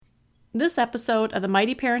This episode of the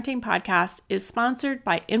Mighty Parenting Podcast is sponsored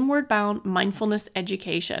by Inward Bound Mindfulness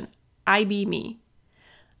Education, IB.me.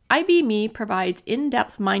 IB.me provides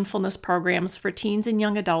in-depth mindfulness programs for teens and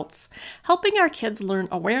young adults, helping our kids learn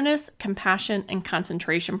awareness, compassion, and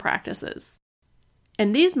concentration practices.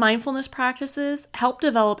 And these mindfulness practices help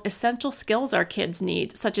develop essential skills our kids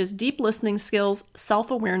need, such as deep listening skills,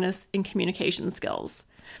 self-awareness, and communication skills.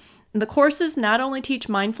 The courses not only teach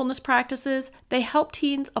mindfulness practices, they help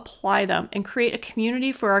teens apply them and create a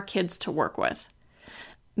community for our kids to work with.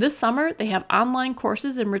 This summer, they have online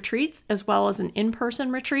courses and retreats, as well as an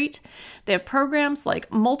in-person retreat. They have programs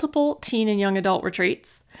like multiple teen and young adult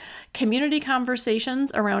retreats, community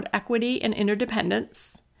conversations around equity and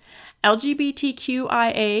interdependence,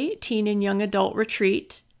 LGBTQIA teen and young adult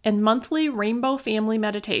retreat, and monthly rainbow family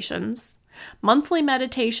meditations, monthly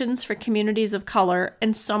meditations for communities of color,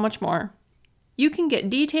 and so much more. You can get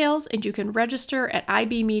details and you can register at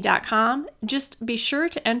ibme.com. Just be sure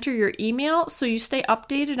to enter your email so you stay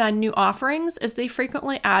updated on new offerings as they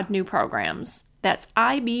frequently add new programs. That's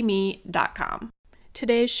ibme.com.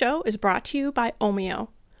 Today's show is brought to you by Omio.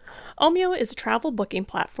 Omio is a travel booking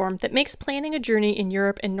platform that makes planning a journey in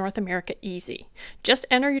Europe and North America easy. Just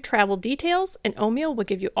enter your travel details and Omio will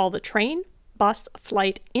give you all the train, bus,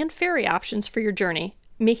 flight, and ferry options for your journey,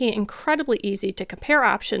 making it incredibly easy to compare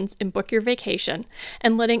options and book your vacation,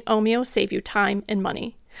 and letting Omio save you time and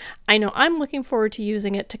money. I know I'm looking forward to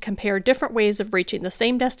using it to compare different ways of reaching the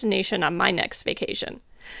same destination on my next vacation.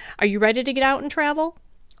 Are you ready to get out and travel?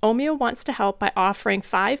 Omio wants to help by offering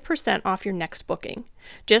 5% off your next booking.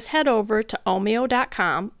 Just head over to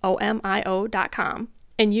omio.com, omio.com,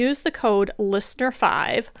 and use the code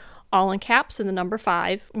LISTENER5, all in caps and the number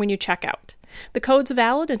 5, when you check out. The code's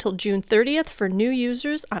valid until June 30th for new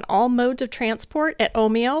users on all modes of transport at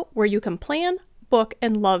Omio, where you can plan, book,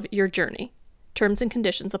 and love your journey. Terms and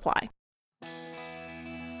conditions apply.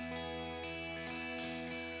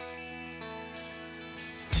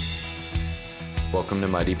 Welcome to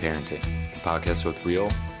Mighty Parenting, a podcast with real,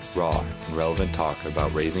 raw, and relevant talk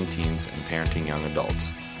about raising teens and parenting young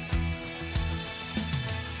adults.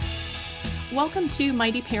 Welcome to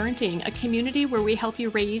Mighty Parenting, a community where we help you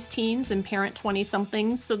raise teens and parent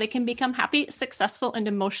 20-somethings so they can become happy, successful, and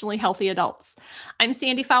emotionally healthy adults. I'm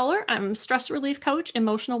Sandy Fowler. I'm a stress relief coach,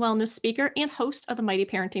 emotional wellness speaker, and host of the Mighty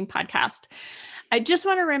Parenting Podcast. I just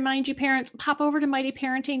want to remind you, parents, pop over to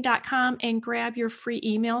mightyparenting.com and grab your free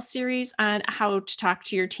email series on how to talk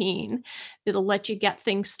to your teen. It'll let you get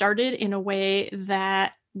things started in a way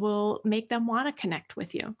that will make them want to connect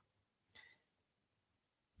with you.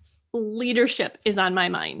 Leadership is on my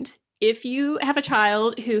mind. If you have a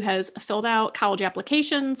child who has filled out college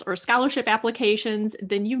applications or scholarship applications,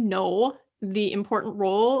 then you know the important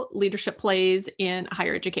role leadership plays in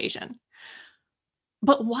higher education.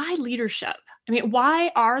 But why leadership? I mean, why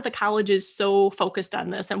are the colleges so focused on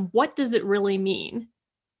this, and what does it really mean?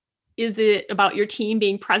 Is it about your team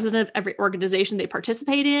being president of every organization they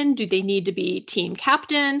participate in? Do they need to be team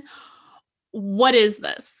captain? What is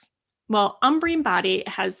this? Well, Umbreen Body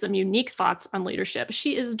has some unique thoughts on leadership.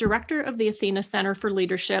 She is director of the Athena Center for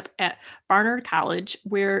Leadership at Barnard College,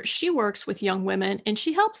 where she works with young women and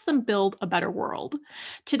she helps them build a better world.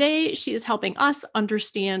 Today, she is helping us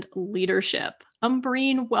understand leadership.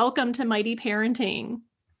 Umbreen, welcome to Mighty Parenting.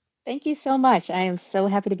 Thank you so much. I am so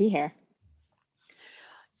happy to be here.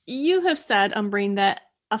 You have said, Umbreen, that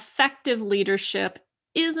effective leadership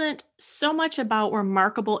isn't so much about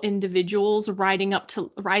remarkable individuals rising up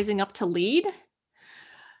to lead.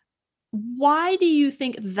 Why do you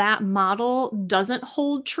think that model doesn't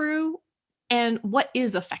hold true? And what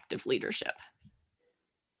is effective leadership?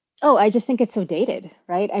 Oh, I just think it's so dated,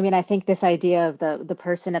 right? I mean, I think this idea of the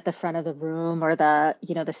person at the front of the room, or the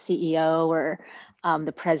CEO, or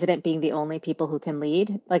the president being the only people who can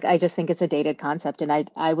lead, like, I just think it's a dated concept, and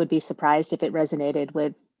I would be surprised if it resonated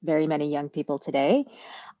with very many young people today.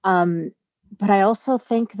 But I also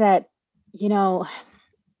think that,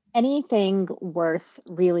 anything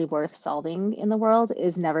really worth solving in the world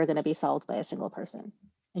is never going to be solved by a single person.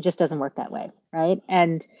 It just doesn't work that way, right?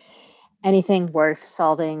 And anything worth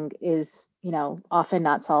solving is, often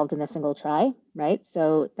not solved in a single try, right?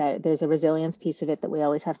 So that there's a resilience piece of it that we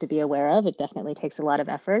always have to be aware of. It definitely takes a lot of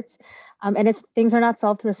efforts. And things are not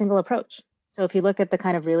solved through a single approach. So if you look at the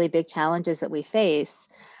kind of really big challenges that we face,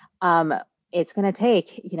 it's going to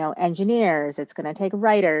take, engineers, it's going to take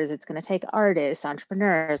writers, it's going to take artists,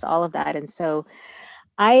 entrepreneurs, all of that. And so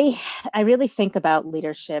I really think about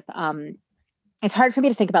leadership it's hard for me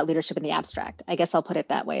to think about leadership in the abstract. I guess I'll put it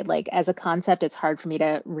that way. Like as a concept, it's hard for me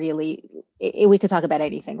to really, we could talk about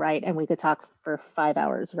anything, right? And we could talk for 5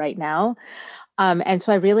 hours right now. And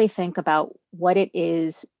so I really think about what it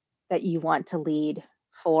is that you want to lead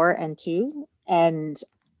for and to. And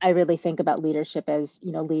I really think about leadership as,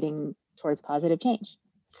 leading towards positive change.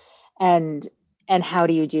 And and how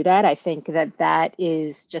do you do that? I think that that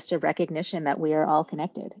is just a recognition that we are all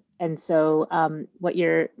connected. And so what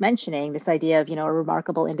you're mentioning, this idea of, a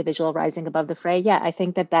remarkable individual rising above the fray, yeah, I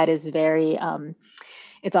think that that is very,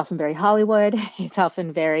 it's often very Hollywood. It's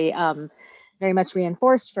often very much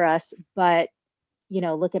reinforced for us. But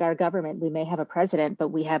look at our government. We may have a president, but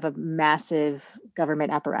we have a massive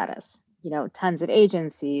government apparatus, tons of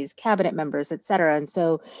agencies, cabinet members, et cetera. And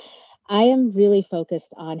so I am really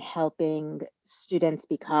focused on helping students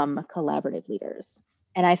become collaborative leaders.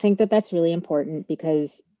 And I think that that's really important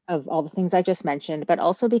because of all the things I just mentioned, but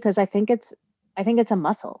also because I think it's a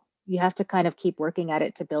muscle. You have to kind of keep working at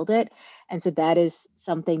it to build it. And so that is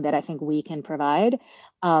something that I think we can provide,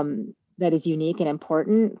 that is unique and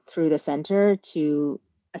important through the center to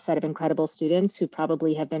a set of incredible students who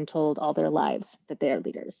probably have been told all their lives that they are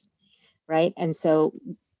leaders, right? And so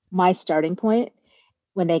my starting point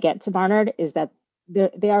when they get to Barnard is that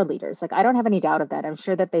they are leaders. Like I don't have any doubt of that. I'm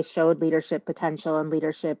sure that they showed leadership potential and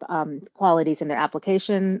leadership qualities in their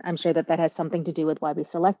application. I'm sure that that has something to do with why we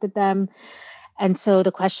selected them. And so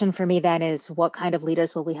the question for me then is, what kind of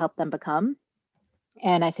leaders will we help them become?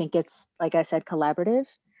 And I think it's, like I said, collaborative.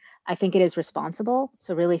 I think it is responsible.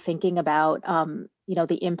 So really thinking about,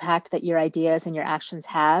 the impact that your ideas and your actions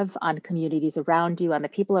have on communities around you, on the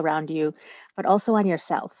people around you, but also on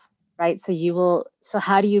yourself, right? So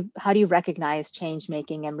how do you recognize change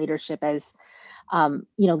making and leadership as,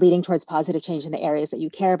 leading towards positive change in the areas that you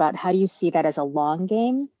care about? How do you see that as a long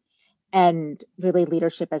game? And really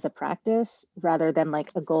leadership as a practice rather than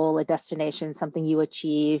like a goal, a destination, something you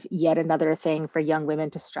achieve, yet another thing for young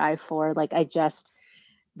women to strive for. Like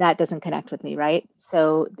that doesn't connect with me, right?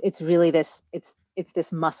 So it's really it's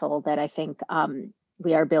this muscle that I think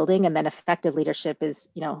we are building, and then effective leadership is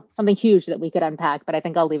something huge that we could unpack. But I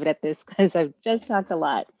think I'll leave it at this because I've just talked a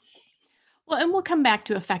lot. Well, and we'll come back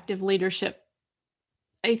to effective leadership.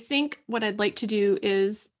 I think what I'd like to do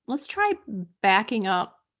is let's try backing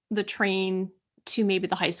up the train to maybe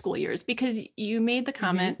the high school years, because you made the Hmm.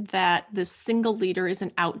 comment that this single leader is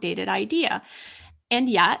an outdated idea. And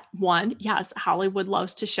yet, one, yes, Hollywood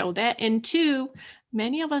loves to show that. And two,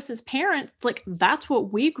 many of us as parents, like that's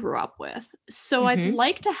what we grew up with. So I'd Hmm.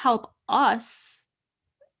 like to help us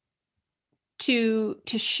to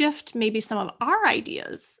shift maybe some of our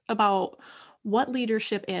ideas about what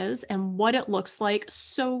leadership is and what it looks like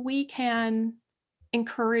so we can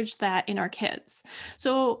encourage that in our kids.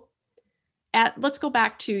 So at let's go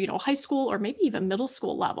back to, high school or maybe even middle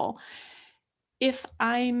school level. If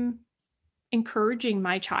I'm encouraging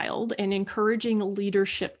my child and encouraging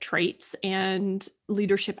leadership traits and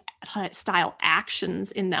leadership style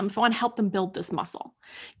actions in them, if I want to help them build this muscle,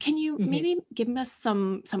 can you Hmm. maybe give us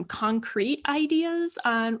some concrete ideas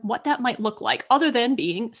on what that might look like, other than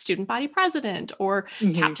being student body president or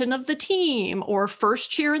Hmm. captain of the team or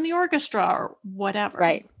first chair in the orchestra or whatever?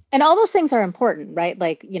 Right. And all those things are important, right?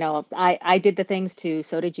 Like, I did the things too,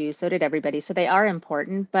 so did you, so did everybody. So they are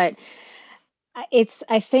important, but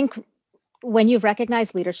I think when you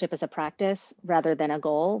recognize leadership as a practice rather than a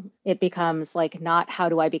goal, it becomes like not how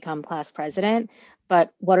do I become class president,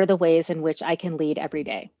 but what are the ways in which I can lead every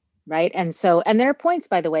day, right? And so, and there are points,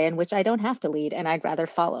 by the way, in which I don't have to lead and I'd rather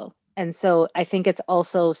follow. And so I think it's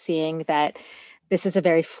also seeing that this is a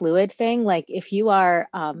very fluid thing. Like if you are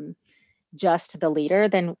just the leader,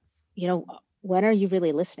 then, when are you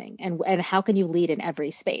really listening? And how can you lead in every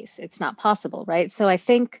space? It's not possible, right? So I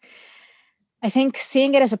think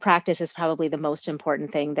seeing it as a practice is probably the most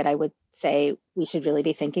important thing that I would say we should really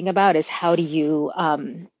be thinking about is how do you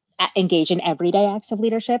engage in everyday acts of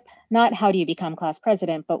leadership? Not how do you become class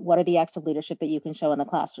president, but what are the acts of leadership that you can show in the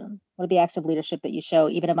classroom? What are the acts of leadership that you show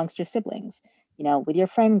even amongst your siblings, with your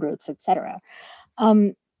friend groups, et cetera?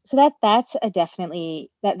 Um, so that's a definitely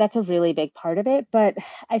that's a really big part of it. But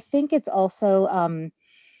I think it's also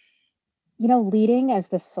leading as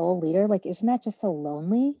the sole leader, like, isn't that just so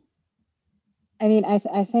lonely? I mean,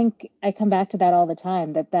 I think I come back to that all the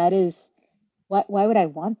time, that is why would I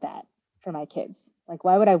want that for my kids? Like,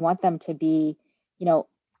 why would I want them to be, you know,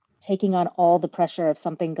 taking on all the pressure of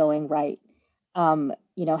something going right?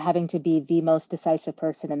 Having to be the most decisive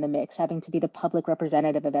person in the mix, having to be the public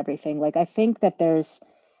representative of everything. Like, I think that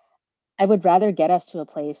I would rather get us to a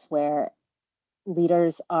place where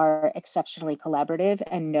leaders are exceptionally collaborative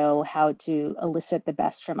and know how to elicit the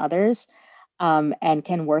best from others, and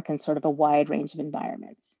can work in sort of a wide range of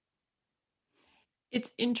environments.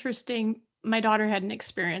 It's interesting. My daughter had an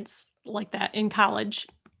experience like that in college.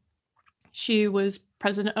 She was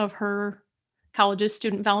president of her college's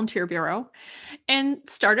student volunteer bureau and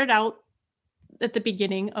started out at the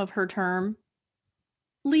beginning of her term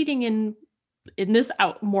leading in this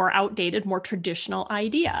more outdated, more traditional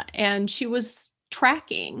idea. And she was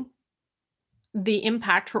tracking the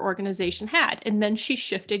impact her organization had. And then she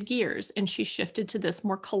shifted gears and she shifted to this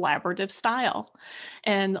more collaborative style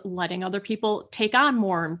and letting other people take on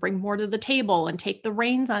more and bring more to the table and take the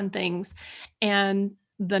reins on things. And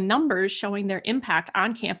the numbers showing their impact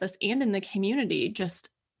on campus and in the community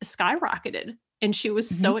just skyrocketed. And she was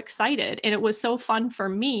so excited. And it was so fun for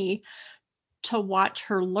me to watch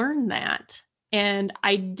her learn that. And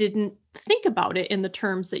I didn't think about it in the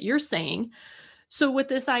terms that you're saying. So, with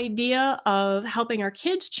this idea of helping our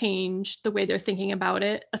kids change the way they're thinking about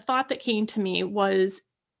it, a thought that came to me was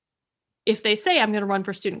if they say, I'm going to run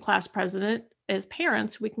for student class president, as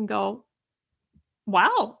parents, we can go,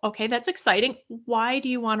 wow, okay, that's exciting. Why do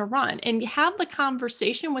you want to run? And have the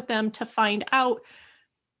conversation with them to find out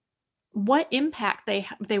what impact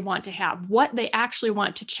they want to have, what they actually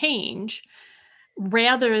want to change,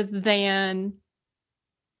 rather than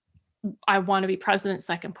I want to be president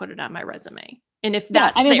so I can put it on my resume. And if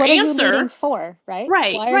that's I mean, their what answer, are you leading for, right?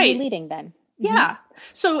 right, Why are you leading then? Yeah.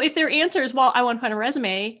 So if their answer is, well, I want to put a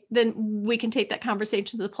resume, then we can take that conversation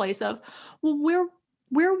to the place of, well,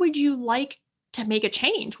 where would you like to make a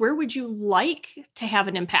change? Where would you like to have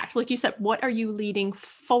an impact? Like you said, what are you leading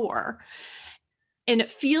for? And it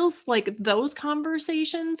feels like those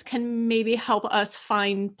conversations can maybe help us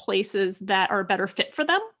find places that are a better fit for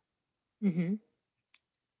them. Mm-hmm.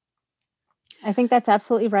 I think that's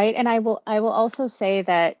absolutely right. And I will also say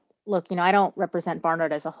that, look, I don't represent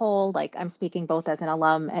Barnard as a whole. Like, I'm speaking both as an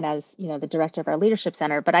alum and as, the director of our leadership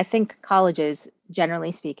center, but I think colleges,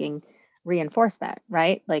 generally speaking, reinforce that,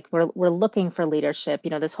 right? Like we're looking for leadership.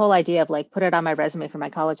 This whole idea of like, put it on my resume for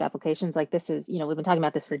my college applications, like this is, we've been talking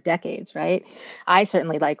about this for decades, right? I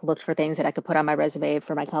certainly like looked for things that I could put on my resume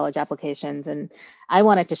for my college applications, and I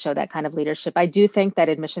wanted to show that kind of leadership. I do think that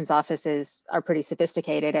admissions offices are pretty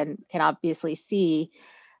sophisticated and can obviously see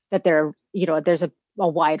that there's a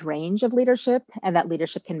wide range of leadership, and that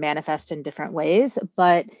leadership can manifest in different ways.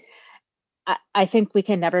 But I think we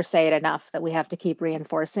can never say it enough that we have to keep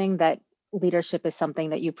reinforcing that leadership is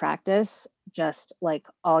something that you practice just like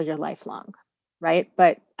all your life long, right?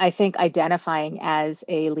 But I think identifying as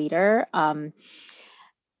a leader,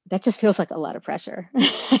 that just feels like a lot of pressure.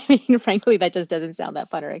 I mean, frankly, that just doesn't sound that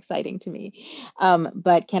fun or exciting to me.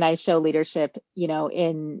 But can I show leadership,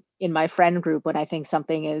 in my friend group when I think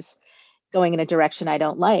something is going in a direction I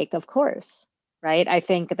don't like? Of course, right? I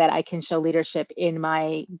think that I can show leadership in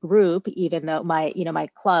my group, even though my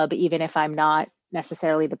club, even if I'm not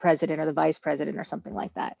necessarily the president or the vice president or something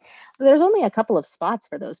like that. But there's only a couple of spots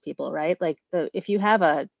for those people, right? Like if you have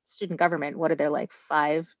a student government, what are there, like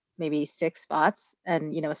 5, maybe 6 spots,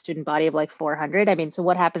 and a student body of like 400? I mean, so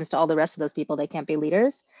what happens to all the rest of those people? They can't be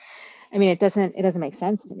leaders. I mean, it doesn't make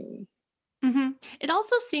sense to me. Mm-hmm. It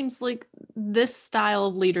also seems like this style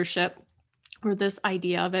of leadership, or this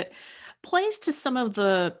idea of it, plays to some of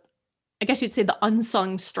the, I guess you'd say, the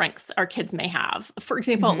unsung strengths our kids may have. For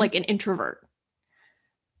example, like an introvert.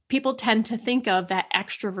 People tend to think of that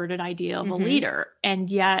extroverted idea of a leader, and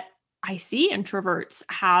yet I see introverts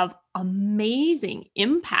have amazing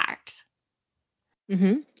impact.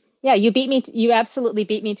 Yeah, you absolutely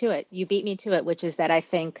beat me to it. You beat me to it, which is that I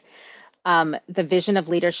think the vision of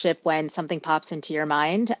leadership, when something pops into your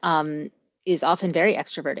mind, is often very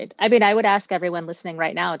extroverted. I mean, I would ask everyone listening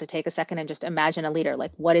right now to take a second and just imagine a leader.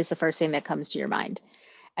 Like, what is the first thing that comes to your mind?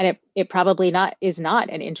 And it probably is not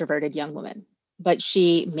an introverted young woman, but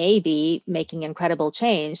she may be making incredible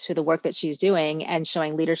change through the work that she's doing and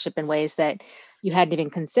showing leadership in ways that you hadn't even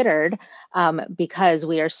considered, because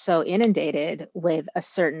we are so inundated with a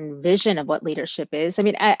certain vision of what leadership is. I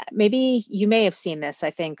mean, maybe you may have seen this. I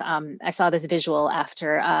think I saw this visual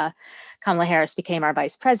after Kamala Harris became our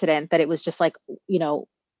vice president, that it was just like,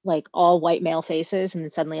 like all white male faces and then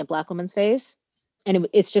suddenly a Black woman's face. And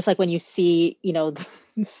it's just like when you see,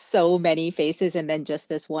 so many faces and then just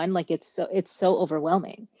this one, like it's so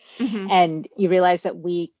overwhelming. And you realize that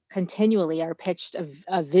we continually are pitched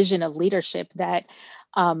a vision of leadership that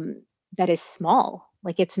that is small.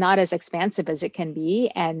 Like it's not as expansive as it can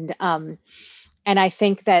be. And I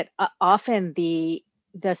think that often the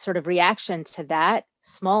sort of reaction to that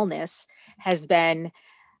smallness has been,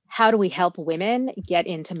 how do we help women get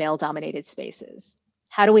into male dominated spaces?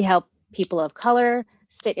 How do we help people of color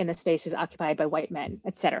sit in the spaces occupied by white men,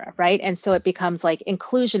 et cetera, right? And so it becomes like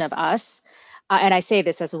inclusion of us. And I say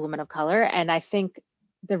this as a woman of color. And I think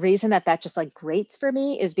the reason that that just like grates for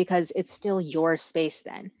me is because it's still your space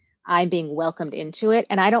then. I'm being welcomed into it.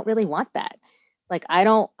 And I don't really want that. Like I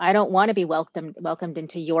don't want to be welcomed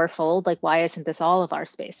into your fold. Like, why isn't this all of our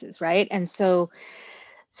spaces? Right. And so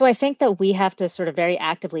I think that we have to sort of very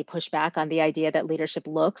actively push back on the idea that leadership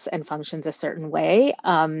looks and functions a certain way.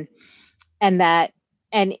 And that,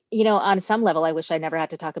 and you know, on some level, I wish I never had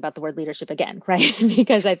to talk about the word leadership again, right?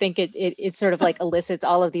 Because I think it sort of like elicits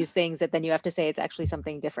all of these things that then you have to say it's actually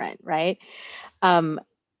something different, right?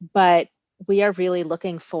 But we are really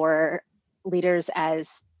looking for leaders as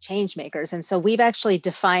change makers. And so we've actually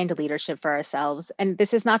defined leadership for ourselves. And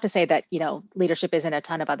this is not to say that, you know, leadership isn't a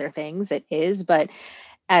ton of other things. It is, but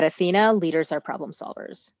at Athena, leaders are problem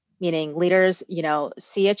solvers, meaning leaders, you know,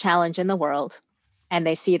 see a challenge in the world and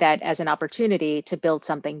they see that as an opportunity to build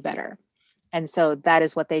something better. And so that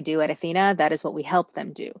is what they do at Athena. That is what we help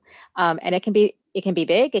them do. And it can be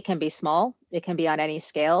big, it can be small, it can be on any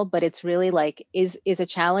scale, but it's really like, is a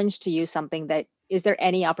challenge to you something that, is there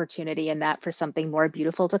any opportunity in that for something more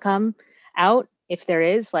beautiful to come out? If there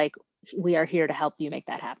is, like, we are here to help you make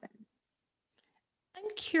that happen. I'm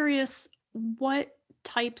curious what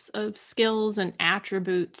types of skills and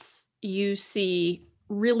attributes you see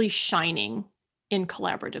really shining in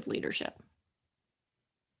collaborative leadership.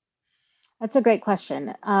 That's a great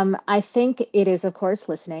question. I think it is, of course,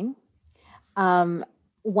 listening.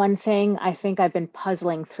 One thing I think I've been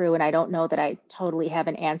puzzling through, and I don't know that I totally have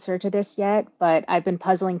an answer to this yet, but I've been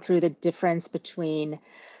puzzling through the difference between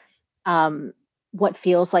what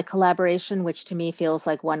feels like collaboration, which to me feels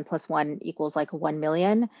like 1+1 = like 1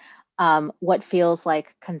 million, what feels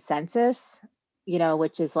like consensus, you know,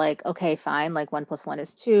 which is like, okay, fine, like 1+1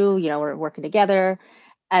 is 2, you know, we're working together,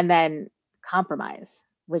 and then compromise,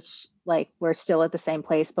 which like we're still at the same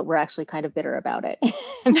place, but we're actually kind of bitter about it.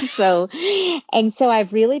 And so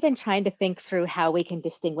I've really been trying to think through how we can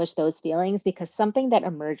distinguish those feelings, because something that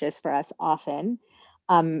emerges for us often,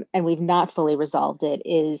 and we've not fully resolved it,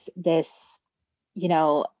 is this, you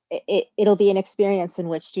know, it'll be an experience in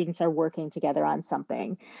which students are working together on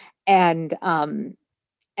something, and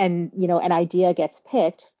you know, an idea gets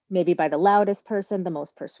picked maybe by the loudest person, the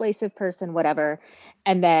most persuasive person, whatever,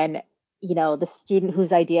 and then, you know, the student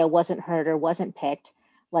whose idea wasn't heard or wasn't picked,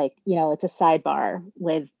 like, you know, it's a sidebar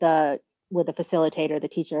with the facilitator, the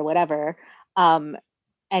teacher, whatever, and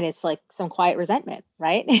it's like some quiet resentment,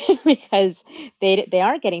 right? Because they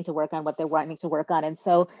aren't getting to work on what they're wanting to work on. And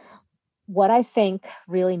so what I think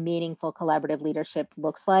really meaningful collaborative leadership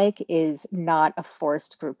looks like is not a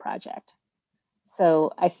forced group project.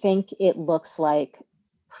 So I think it looks like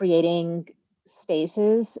creating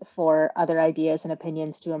spaces for other ideas and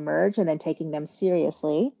opinions to emerge, and then taking them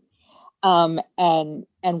seriously, and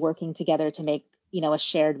working together to make, you know, a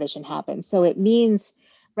shared vision happen. So it means,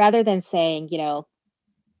 rather than saying,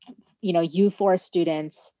 you 4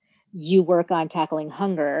 students, you work on tackling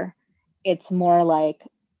hunger, it's more like,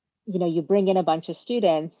 you know, you bring in a bunch of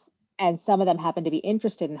students, and some of them happen to be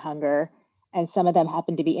interested in hunger, and some of them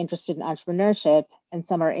happen to be interested in entrepreneurship, and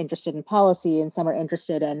some are interested in policy, and some are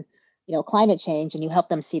interested in, you know, climate change, and you help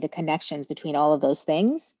them see the connections between all of those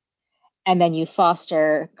things. And then you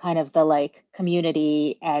foster kind of the like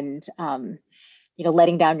community and, you know,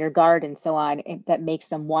 letting down your guard and so on, that makes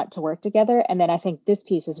them want to work together. And then I think this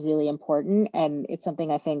piece is really important, and it's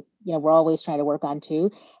something I think, you know, we're always trying to work on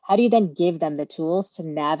too. How do you then give them the tools to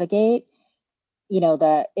navigate, you know,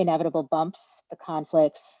 the inevitable bumps, the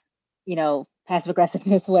conflicts, you know, passive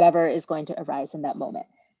aggressiveness, whatever is going to arise in that moment?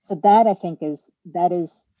 So that, I think, is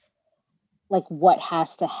like what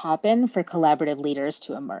has to happen for collaborative leaders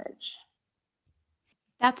to emerge.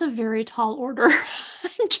 That's a very tall order.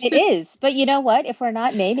 It is, but you know what? If we're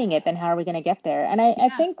not naming it, then how are we going to get there? And I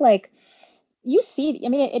think, like, you see, I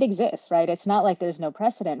mean, it exists, right? It's not like there's no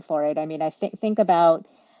precedent for it. I mean, I think about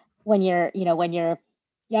when you're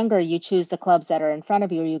younger, you choose the clubs that are in front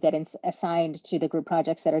of you, or you get assigned to the group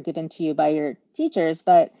projects that are given to you by your teachers.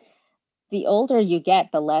 But the older you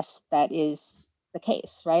get, the less that is the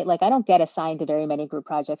case, right? Like, I don't get assigned to very many group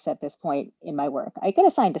projects at this point in my work. I get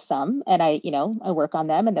assigned to some, and I work on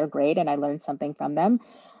them, and they're great, and I learn something from them.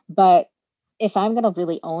 But if I'm going to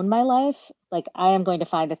really own my life, like, I am going to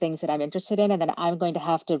find the things that I'm interested in, and then I'm going to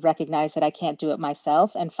have to recognize that I can't do it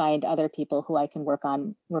myself, and find other people who I can work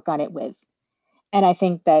on it with. And I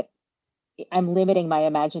think that I'm limiting my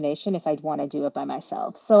imagination if I'd want to do it by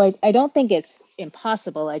myself. So I don't think it's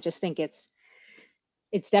impossible. I just think it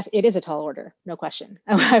is a tall order, no question.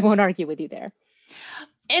 I won't argue with you there.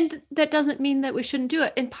 And that doesn't mean that we shouldn't do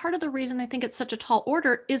it. And part of the reason I think it's such a tall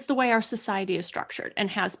order is the way our society is structured and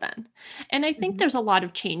has been. And I think Mhm. there's a lot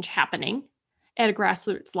of change happening at a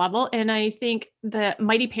grassroots level. And I think that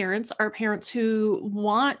mighty parents are parents who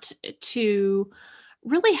want to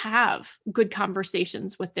really have good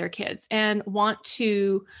conversations with their kids and want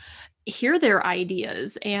to hear their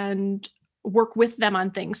ideas and work with them on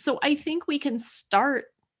things. So I think we can start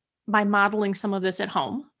by modeling some of this at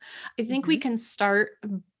home. I think we Mhm. can start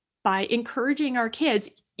by encouraging our kids.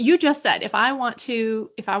 You just said if I want to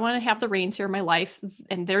have the reins here in my life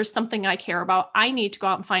and there's something I care about, I need to go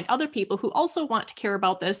out and find other people who also want to care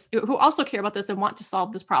about this, who also care about this and want to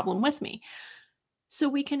solve this problem with me. So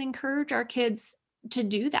we can encourage our kids to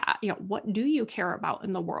do that. What do you care about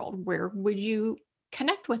in the world? Where would you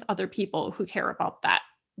connect with other people who care about that?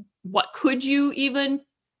 What could you even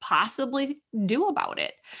possibly do about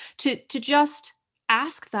it? To just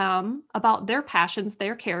ask them about their passions,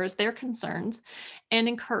 their cares, their concerns, and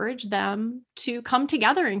encourage them to come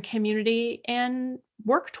together in community and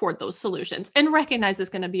work toward those solutions and recognize it's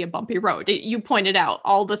going to be a bumpy road. You pointed out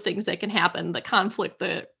all the things that can happen, the conflict,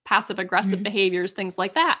 the passive aggressive Mhm. behaviors, things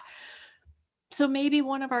like that. So maybe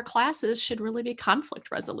one of our classes should really be conflict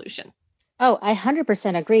resolution. Oh, I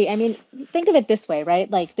 100% agree. I mean, think of it this way, right?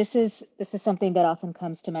 Like this is something that often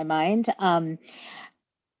comes to my mind.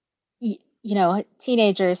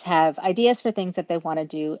 Teenagers have ideas for things that they want to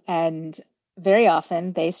do, and very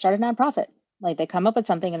often they start a nonprofit. Like they come up with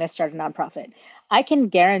something and they start a nonprofit. I can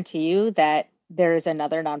guarantee you that there is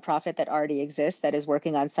another nonprofit that already exists that is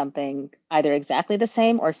working on something either exactly the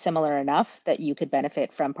same or similar enough that you could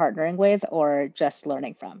benefit from partnering with or just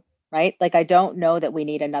learning from, right? Like I don't know that we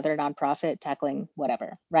need another nonprofit tackling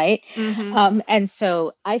whatever, right? Mm-hmm. And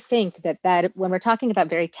so I think that when we're talking about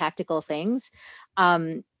very tactical things,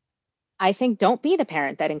 um, I think don't be the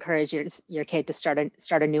parent that encourages your kid to start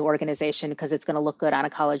a new organization because it's going to look good on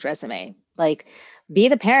a college resume. Like be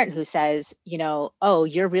the parent who says, oh,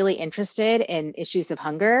 you're really interested in issues of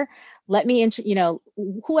hunger. Let me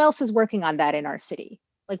who else is working on that in our city?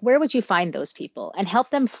 Like where would you find those people and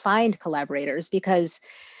help them find collaborators because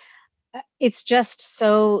it's just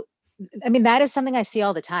so I mean that is something I see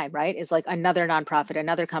all the time, right? Is like another nonprofit,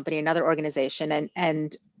 another company, another organization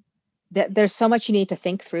and there's so much you need to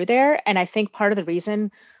think through there. And I think part of the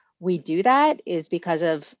reason we do that is because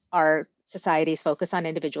of our society's focus on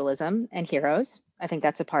individualism and heroes. I think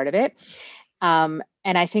that's a part of it. And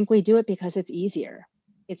I think we do it because it's easier.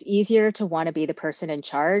 It's easier to want to be the person in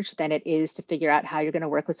charge than it is to figure out how you're going to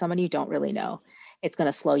work with someone you don't really know. It's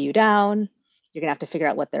going to slow you down. You're going to have to figure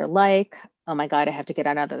out what they're like. Oh my God, I have to get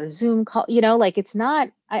on another Zoom call. Like it's not,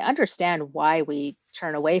 I understand why we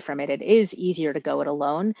turn away from it. It is easier to go it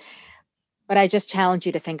alone, but I just challenge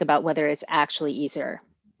you to think about whether it's actually easier.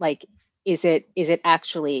 Like, is it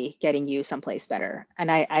actually getting you someplace better?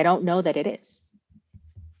 And I don't know that it is.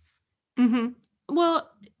 Mm-hmm. Well,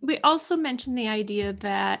 we also mentioned the idea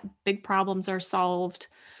that big problems are solved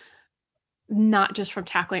not just from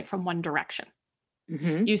tackling it from one direction.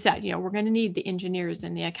 Hmm. You said, we're going to need the engineers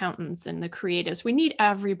and the accountants and the creatives. We need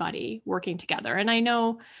everybody working together. And I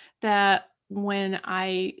know that when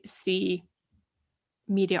I see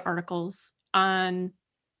media articles on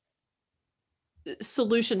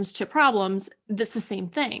solutions to problems, that's the same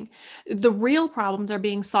thing. The real problems are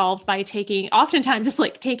being solved by oftentimes it's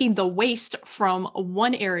like taking the waste from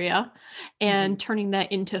one area Hmm. and turning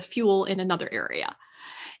that into fuel in another area.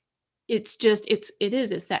 It's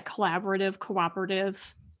that collaborative,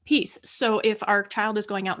 cooperative piece. So if our child is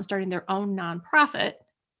going out and starting their own nonprofit,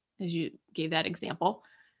 as you gave that example,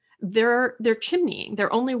 they're chimneying.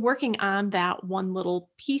 They're only working on that one little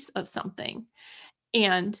piece of something.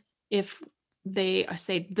 And if they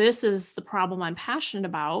say, this is the problem I'm passionate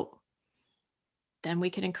about, then we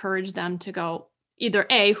can encourage them to go either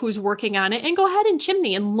A, who's working on it, and go ahead and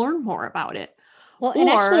chimney and learn more about it. Well, and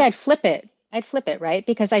actually, Or, I'd flip it. I'd flip it, right?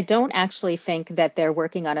 Because I don't actually think that they're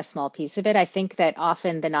working on a small piece of it. I think that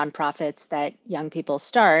often the nonprofits that young people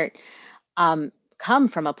start come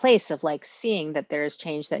from a place of like seeing that there's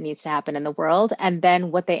change that needs to happen in the world, and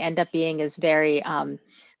then what they end up being is very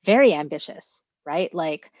ambitious, right?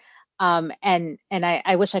 Like, and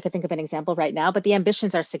I wish I could think of an example right now, but the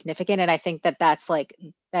ambitions are significant, and I think that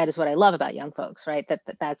that is what I love about young folks, right?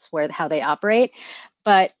 That's where how they operate.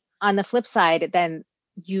 But on the flip side, then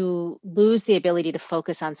you lose the ability to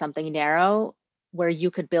focus on something narrow where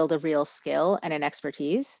you could build a real skill and an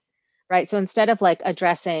expertise, right? So instead of like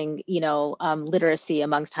addressing, literacy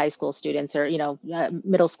amongst high school students or,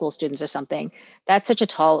 middle school students or something, that's such a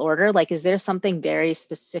tall order. Like, is there something very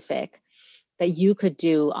specific that you could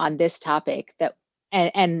do on this topic that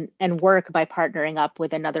and work by partnering up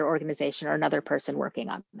with another organization or another person working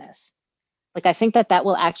on this. Like, I think that that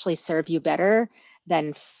will actually serve you better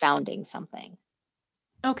than founding something.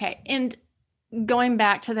 Okay. And going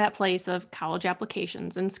back to that place of college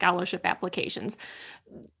applications and scholarship applications,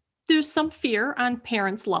 there's some fear on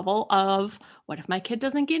parents' level of, what if my kid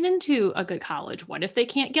doesn't get into a good college? What if they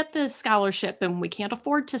can't get the scholarship and we can't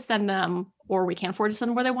afford to send them, or we can't afford to send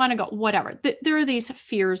them where they want to go? Whatever. There are these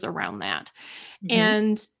fears around that. Hmm.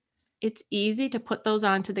 And it's easy to put those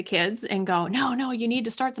onto the kids and go, no, no, you need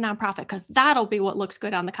to start the nonprofit because that'll be what looks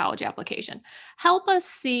good on the college application. Help us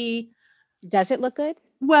see, Does it look good?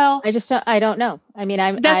 well, I don't know. I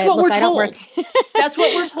mean, that's what we're I don't work. told. That's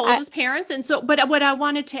what we're told I, as parents. And so, but what I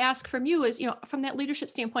wanted to ask from you is, from that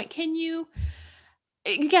leadership standpoint, can you,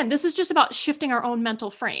 again, this is just about shifting our own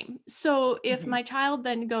mental frame. So if mhm, my child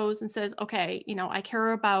then goes and says, okay, I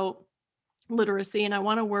care about literacy and I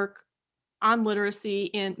want to work on literacy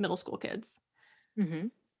in middle school kids,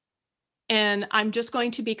 mhm. and I'm just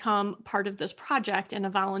going to become part of this project and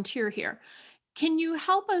a volunteer here. Can you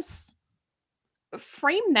help us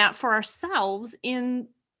frame that for ourselves in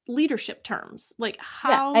leadership terms? Like,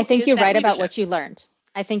 Yeah, I how think is you're that right about leadership? what you learned.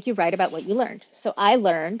 I think you're right about what you learned. So I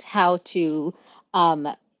learned how to um,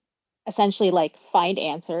 essentially like find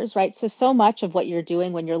answers, right? So much of what you're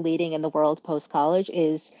doing when you're leading in the world post college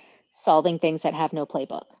is solving things that have no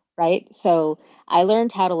playbook, right? So I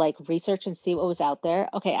learned how to like research and see what was out there.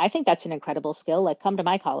 Okay, I think that's an incredible skill. Like, come to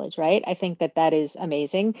my college, right? I think that that is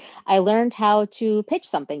amazing. I learned how to pitch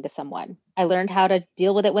something to someone. I learned how to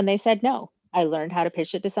deal with it when they said no. I learned how to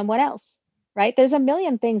pitch it to someone else. Right? There's a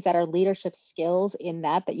million things that are leadership skills in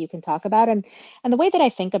that you can talk about. And the way that I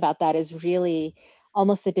think about that is really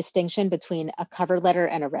almost the distinction between a cover letter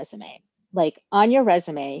and a resume. Like, on your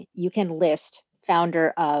resume, you can list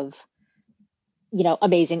founder of,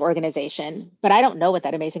 amazing organization, but I don't know what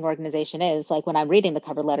that amazing organization is. Like, when I'm reading the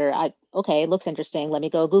cover letter, okay, it looks interesting. Let me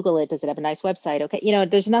go Google it. Does it have a nice website? Okay.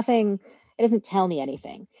 There's nothing, it doesn't tell me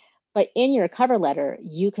anything. But in your cover letter,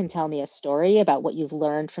 you can tell me a story about what you've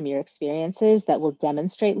learned from your experiences that will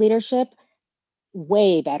demonstrate leadership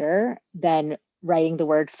way better than writing the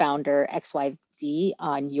word founder XYZ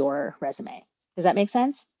on your resume. Does that make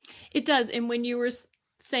sense? It does. And when you were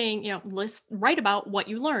saying, write about what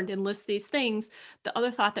you learned and list these things, the other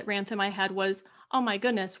thought that ran through my head was, oh my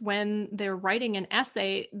goodness, when they're writing an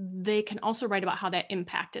essay, they can also write about how that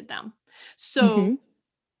impacted them. Mm-hmm. So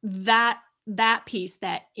that piece,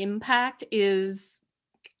 that impact, is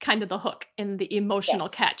kind of the hook and the emotional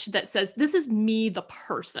Yes. catch that says, this is me, the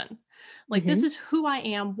person. Like, Mm-hmm. this is who I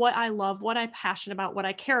am, what I love, what I'm passionate about, what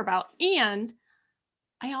I care about. And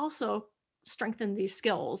I also strengthened these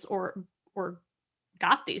skills, or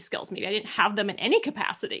got these skills. Maybe I didn't have them in any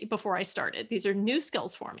capacity before I started. These are new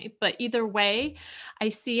skills for me. But either way, I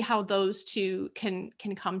see how those two can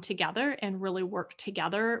come together and really work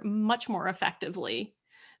together much more effectively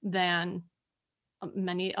than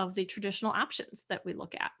many of the traditional options that we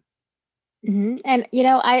look at. Mm-hmm. And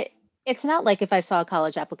it's not like if I saw a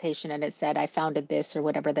college application and it said I founded this or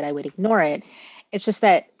whatever that I would ignore it. It's just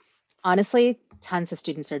that, honestly, tons of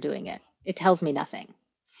students are doing it. It tells me nothing.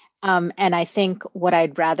 And I think what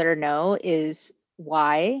I'd rather know is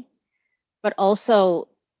why, but also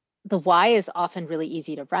the why is often really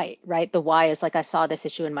easy to write, right? The why is like, I saw this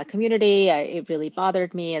issue in my community, it really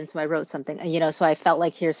bothered me, and so I wrote something, so I felt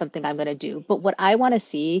like, here's something I'm going to do. But what I want to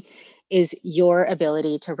see is your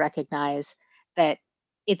ability to recognize that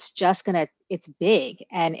it's big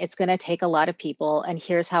and it's going to take a lot of people, and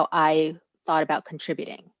here's how I thought about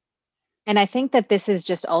contributing. And I think that this is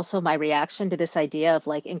just also my reaction to this idea of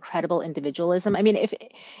like incredible individualism. I mean,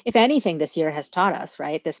 if anything this year has taught us,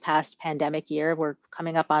 right? This past pandemic year, we're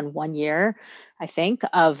coming up on 1 year, I think,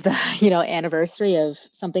 of the, anniversary of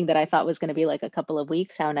something that I thought was going to be like a couple of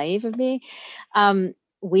weeks. How naive of me.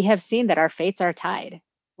 We have seen that our fates are tied.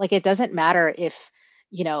 Like, it doesn't matter if,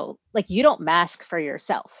 like, you don't mask for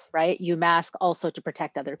yourself, right? You mask also to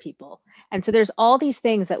protect other people. And so there's all these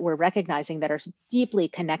things that we're recognizing that are deeply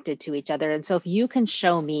connected to each other. And so if you can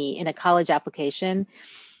show me in a college application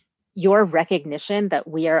your recognition that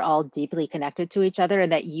we are all deeply connected to each other,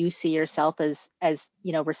 and that you see yourself as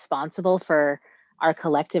responsible for our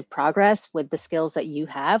collective progress with the skills that you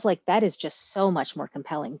have, like, that is just so much more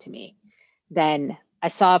compelling to me than, I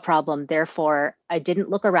saw a problem, therefore I didn't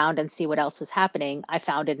look around and see what else was happening. I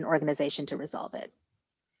founded an organization to resolve it.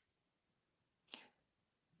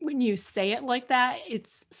 When you say it like that,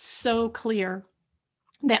 it's so clear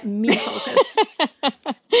that me focus.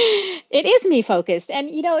 It is me focused. And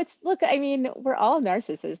it's look, I mean, we're all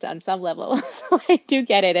narcissists on some level. So I do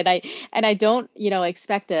get it. And I don't,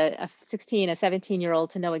 expect a 16, a 17-year-old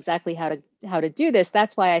to know exactly how to do this.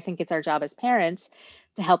 That's why I think it's our job as parents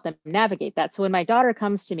to help them navigate that. So when my daughter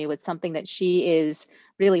comes to me with something that she is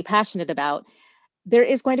really passionate about, there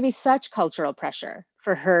is going to be such cultural pressure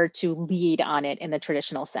for her to lead on it in the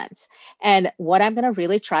traditional sense. And what I'm going to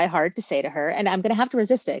really try hard to say to her, and I'm going to have to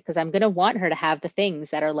resist it because I'm going to want her to have the things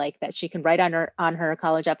that are like that she can write on her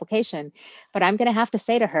college application, but I'm going to have to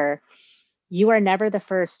say to her, you are never the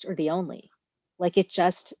first or the only. Like it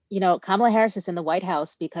just, Kamala Harris is in the White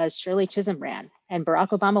House because Shirley Chisholm ran and Barack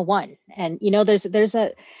Obama won. And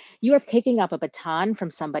you are picking up a baton from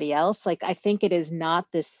somebody else. Like I think it is not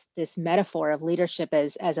this metaphor of leadership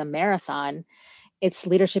as a marathon. It's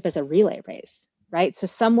leadership as a relay race, right? So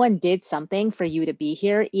someone did something for you to be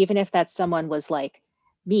here, even if that someone was like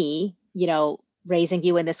me, raising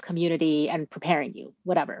you in this community and preparing you,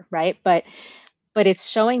 whatever, right? But it's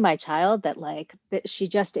showing my child that like that she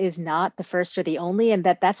just is not the first or the only, and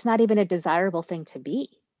that's not even a desirable thing to be.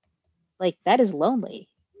 Like that is lonely.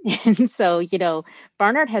 And so,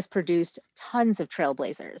 Barnard has produced tons of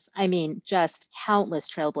trailblazers. I mean, just countless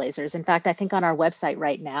trailblazers. In fact, I think on our website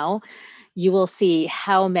right now, you will see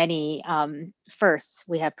how many firsts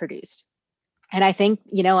we have produced. And I think,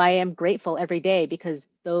 I am grateful every day because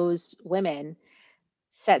those women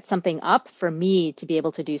set something up for me to be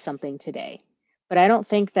able to do something today. But I don't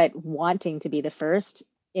think that wanting to be the first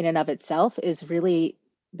in and of itself is really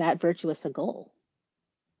that virtuous a goal.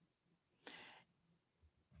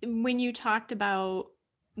 When you talked about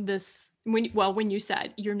this, when you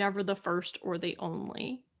said you're never the first or the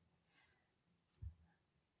only,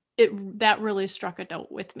 that really struck a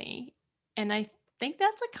note with me. And I think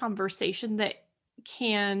that's a conversation that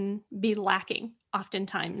can be lacking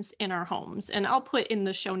oftentimes in our homes. And I'll put in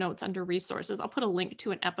the show notes under resources, I'll put a link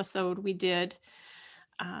to an episode we did.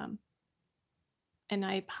 And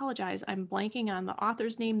I apologize, I'm blanking on the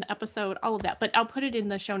author's name, the episode, all of that, but I'll put it in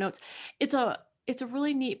the show notes. It's a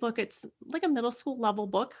really neat book. It's like a middle school level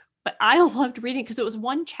book, but I loved reading because it was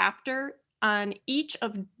one chapter on each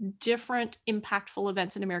of different impactful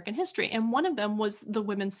events in American history. And one of them was the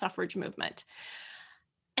women's suffrage movement.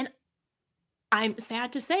 And I'm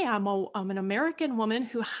sad to say I'm an American woman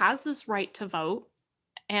who has this right to vote.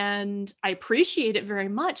 And I appreciate it very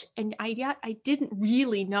much. And yet I didn't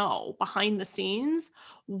really know behind the scenes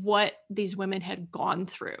what these women had gone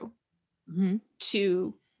through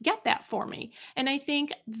to get that for me. And I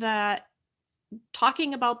think that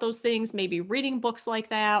talking about those things, maybe reading books like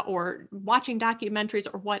that or watching documentaries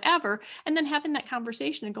or whatever, and then having that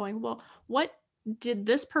conversation and going, well, what did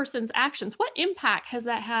this person's actions, what impact has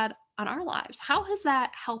that had on our lives? How has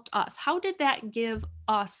that helped us? How did that give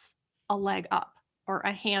us a leg up or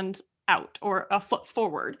a hand out or a foot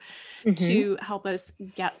forward to help us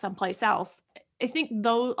get someplace else? I think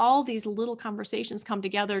though all these little conversations come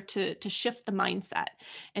together to shift the mindset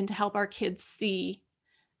and to help our kids see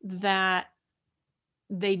that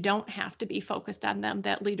they don't have to be focused on them,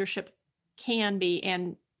 that leadership can be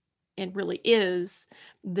and really is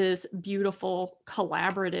this beautiful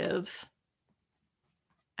collaborative.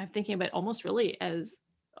 I'm thinking of it almost really as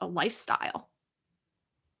a lifestyle.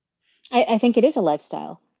 I think it is a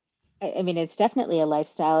lifestyle. I mean, it's definitely a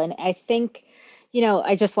lifestyle. And I think,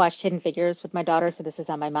 I just watched Hidden Figures with my daughter, so this is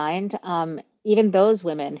on my mind. Even those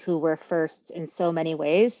women who were firsts in so many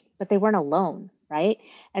ways, but they weren't alone, right?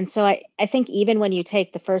 And so I think even when you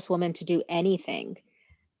take the first woman to do anything,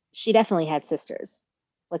 she definitely had sisters.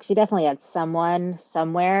 Like she definitely had someone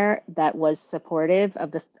somewhere that was supportive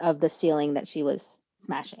of the ceiling that she was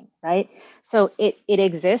smashing, right? So it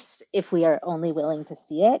exists if we are only willing to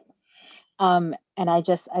see it. And I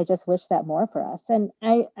just wish that more for us. And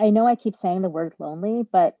I know I keep saying the word lonely,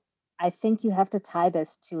 but I think you have to tie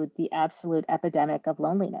this to the absolute epidemic of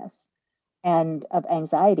loneliness and of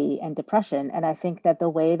anxiety and depression. And I think that the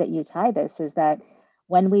way that you tie this is that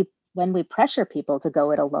when we pressure people to go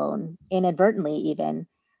it alone, inadvertently even,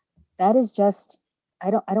 that is just I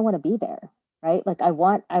don't want to be there. Right. Like I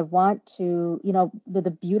want to,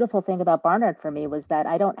 the beautiful thing about Barnard for me was that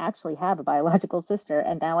I don't actually have a biological sister.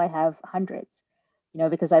 And now I have hundreds,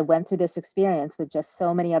 because I went through this experience with just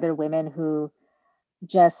so many other women who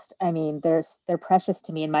just, I mean, they're precious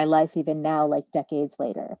to me in my life, even now, like decades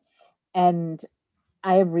later. And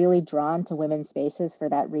I am really drawn to women's spaces for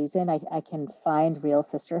that reason. I can find real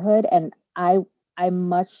sisterhood. And I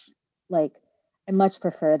much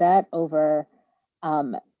prefer that over,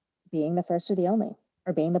 being the first or the only,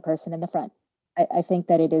 or being the person in the front. I think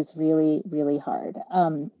that it is really, really hard.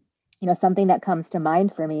 Something that comes to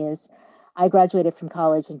mind for me is I graduated from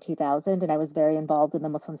college in 2000, and I was very involved in the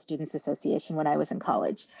Muslim Students Association when I was in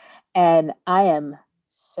college. And I am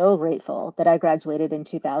so grateful that I graduated in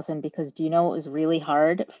 2000, because do you know what was really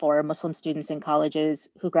hard for Muslim students in colleges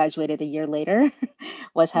who graduated a year later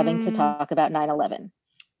was having to talk about 9/11.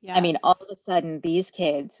 I mean, all Yes. of a sudden, these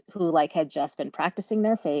kids who like had just been practicing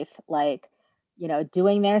their faith, like,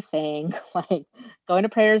 doing their thing, like going to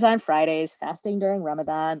prayers on Fridays, fasting during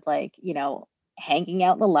Ramadan, like, hanging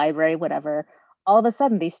out in the library, whatever. All of a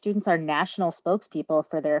sudden, these students are national spokespeople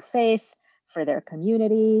for their faith, for their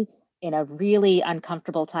community, in a really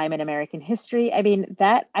uncomfortable time in American history. I mean,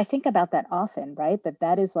 I think about that often, right?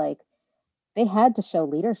 That is like, they had to show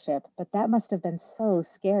leadership, but that must have been so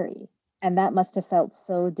scary. And that must have felt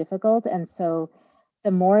so difficult. And so the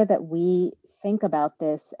more that we think about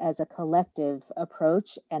this as a collective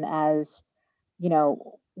approach and as,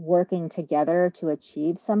 working together to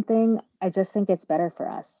achieve something, I just think it's better for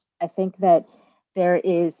us. I think that there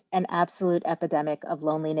is an absolute epidemic of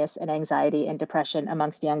loneliness and anxiety and depression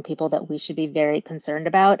amongst young people that we should be very concerned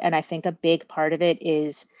about. And I think a big part of it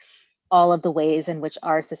is all of the ways in which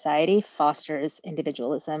our society fosters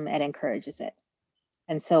individualism and encourages it.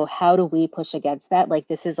 And so how do we push against that? Like,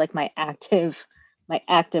 this is like my active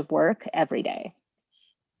work every day.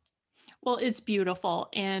 Well, it's beautiful,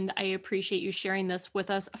 and I appreciate you sharing this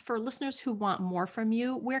with us. For listeners who want more from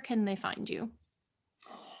you, where can they find you?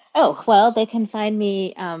 Oh, well, they can find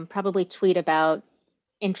me, probably tweet about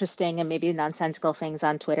interesting and maybe nonsensical things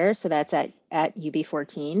on Twitter. So that's at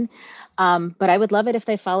UB14. But I would love it if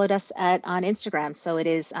they followed us on Instagram. So it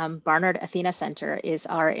is, Barnard Athena Center is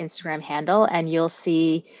our Instagram handle, and you'll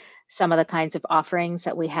see some of the kinds of offerings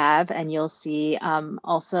that we have, and you'll see,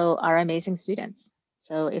 also our amazing students.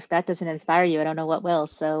 So if that doesn't inspire you, I don't know what will.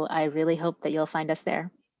 So I really hope that you'll find us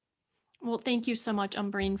there. Well, thank you so much,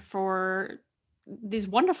 Umbreen, for these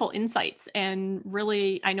wonderful insights, and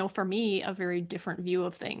really, I know for me, a very different view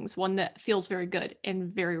of things, one that feels very good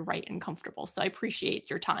and very right and comfortable. So I appreciate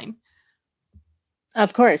your time.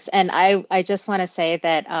 Of course. And I just want to say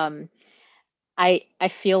that, I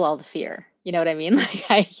feel all the fear. You know what I mean? Like,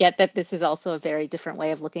 I get that this is also a very different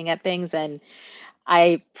way of looking at things. And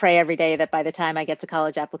I pray every day that by the time I get to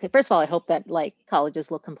college application, first of all, I hope that like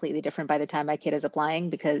colleges look completely different by the time my kid is applying,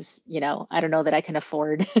 because, I don't know that I can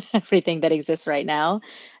afford everything that exists right now.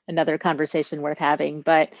 Another conversation worth having,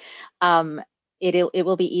 but it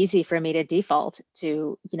will be easy for me to default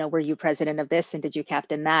to, were you president of this and did you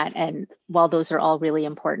captain that? And while those are all really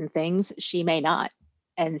important things, she may not.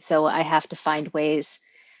 And so I have to find ways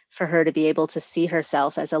for her to be able to see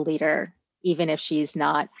herself as a leader, even if she's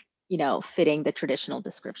not, fitting the traditional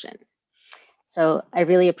description. So I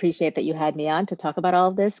really appreciate that you had me on to talk about all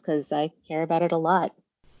of this, because I care about it a lot.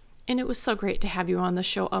 And it was so great to have you on the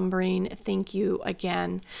show, Umbreen. Thank you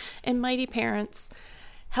again. And mighty parents,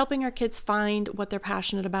 helping our kids find what they're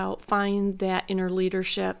passionate about, find that inner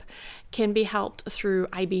leadership, can be helped through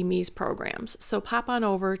IBMe's programs. So pop on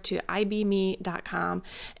over to ibme.com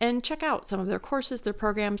and check out some of their courses, their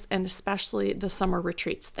programs, and especially the summer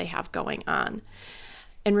retreats they have going on.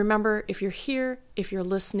 And remember, if you're here, if you're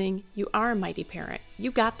listening, you are a mighty parent.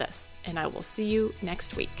 You got this, and I will see you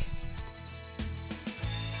next week.